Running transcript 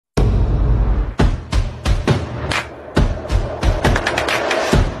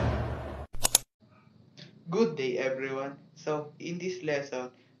Good day, everyone. So, in this lesson,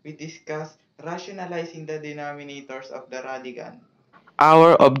 we discuss rationalizing the denominators of the radicand.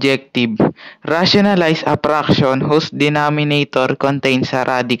 Our objective: rationalize a fraction whose denominator contains a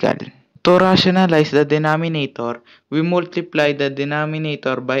radical. To rationalize the denominator, we multiply the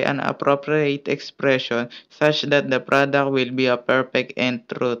denominator by an appropriate expression such that the product will be a perfect nth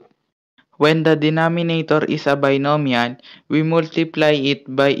root. When the denominator is a binomial, we multiply it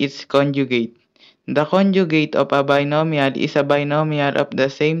by its conjugate. The conjugate of a binomial is a binomial of the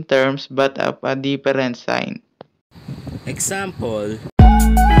same terms but of a different sign. Example: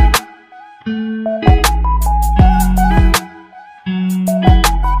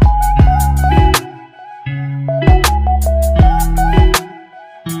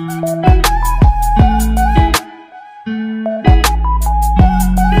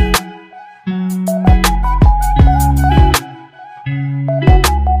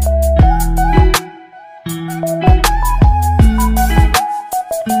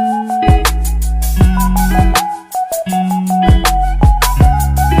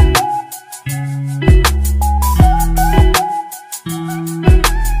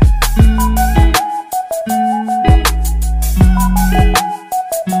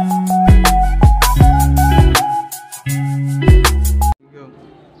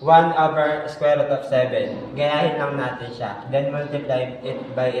 One over square root of 7. Gayahin lang natin siya. Then multiply it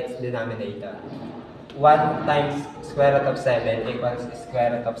by its denominator. 1 times square root of 7 equals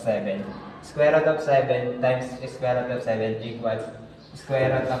square root of 7. Square root of 7 times square root of 7 equals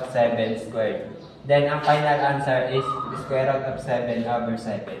square root of 7 squared. Then ang final answer is square root of 7 over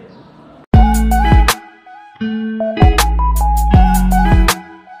 7.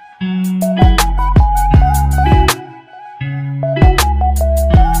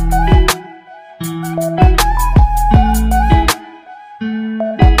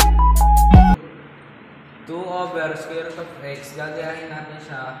 Over square root of x, gagayahin natin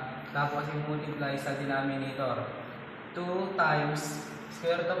siya, tapos i-multiply sa denominator. 2 times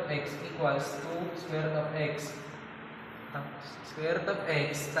square root of x equals 2 square root of x. Square root of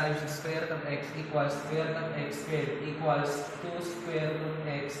x times square root of x equals square root of x squared equals 2 square root of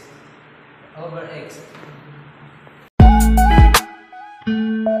x over x.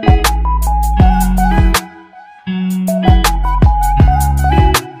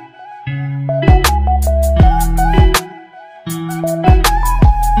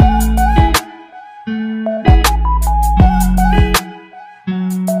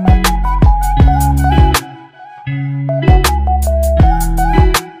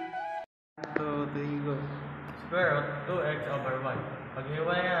 Square root 2x over 1.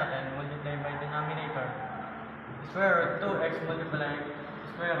 Pag-iwalay natin, multiply by denominator. Square root 2x multiply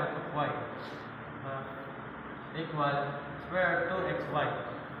square root of y equal square root 2xy.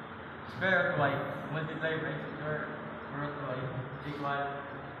 Square root y multiply by square root y equal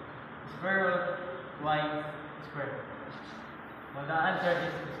square root y squared. So the answer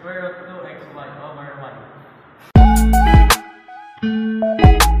is square root 2xy over y.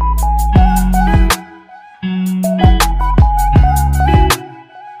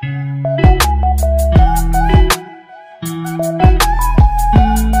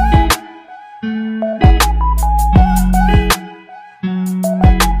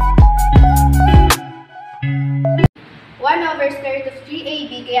 Square root of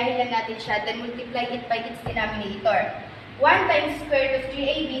 3ab, gayahin lang natin siya, then multiply it by its denominator. 1 times square root of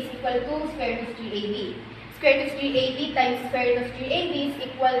 3ab is equal to square root of 3ab. Square root of 3ab times square root of 3ab is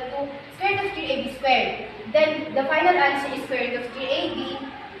equal to square root of 3ab squared. Then the final answer is square root of 3ab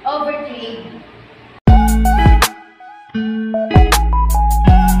over 3ab.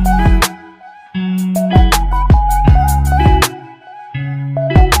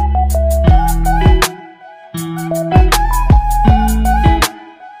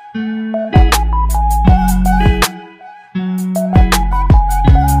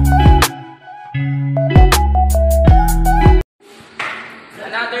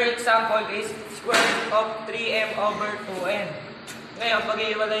 Example is square root of 3m over 2n. Ngayon,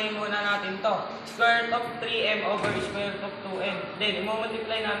 pag-iwalayin muna natin to. Square root of 3m over square root of 2n. Then,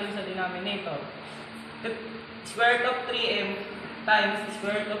 i-multiply natin sa denominator. Square root of 3m times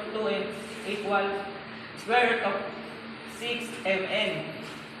square root of 2n equal square root of 6mn.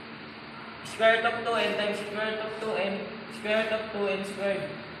 Square root of 2n times square root of 2n, square root of 2n squared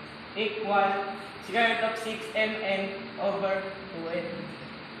equal square root of 6mn over 2n.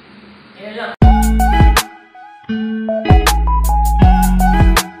 Yan lang.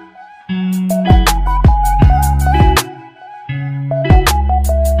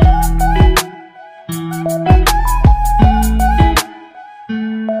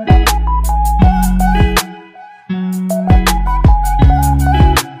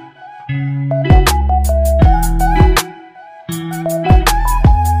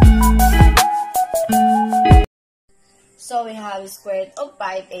 equals square root of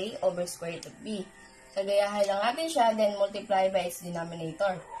 5a over square root of b. Kagayahan lang natin siya, then multiply by its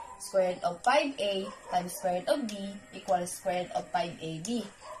denominator. Square root of 5a times square root of b equals square root of 5ab.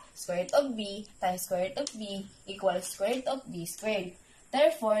 Square root of b times square root of b equals square root of b squared.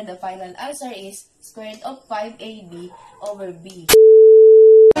 Therefore, the final answer is square root of 5ab over b.